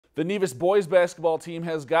The Nevis boys basketball team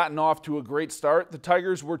has gotten off to a great start. The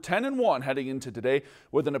Tigers were 10-1 heading into today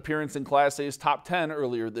with an appearance in Class A's top 10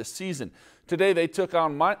 earlier this season. Today they took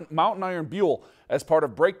on Mountain Iron-Buhl as part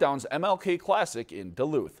of Breakdown's MLK Classic in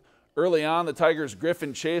Duluth. Early on, the Tigers'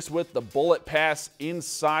 Griffin Chase with the bullet pass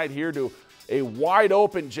inside here to a wide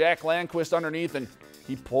open Jack Landquist underneath, and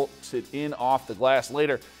he puts it in off the glass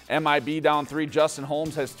later. MIB down 3. Justin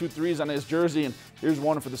Holmes has 2 threes on his jersey, and here's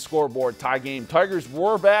one for the scoreboard. Tie game. Tigers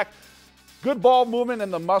were back. Good ball movement,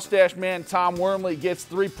 and the mustache man Tom Wormley gets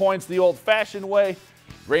 3 points the old-fashioned way.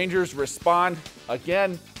 Rangers respond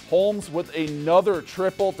again. Holmes with another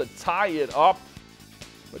triple to tie it up.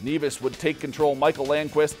 But Nevis would take control. Michael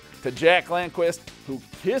Landquist to Jack Landquist, who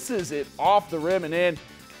kisses it off the rim and in.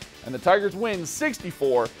 And the Tigers win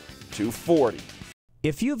 64-40.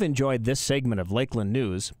 If you've enjoyed this segment of Lakeland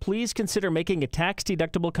News, please consider making a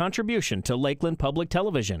tax-deductible contribution to Lakeland Public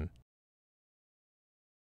Television.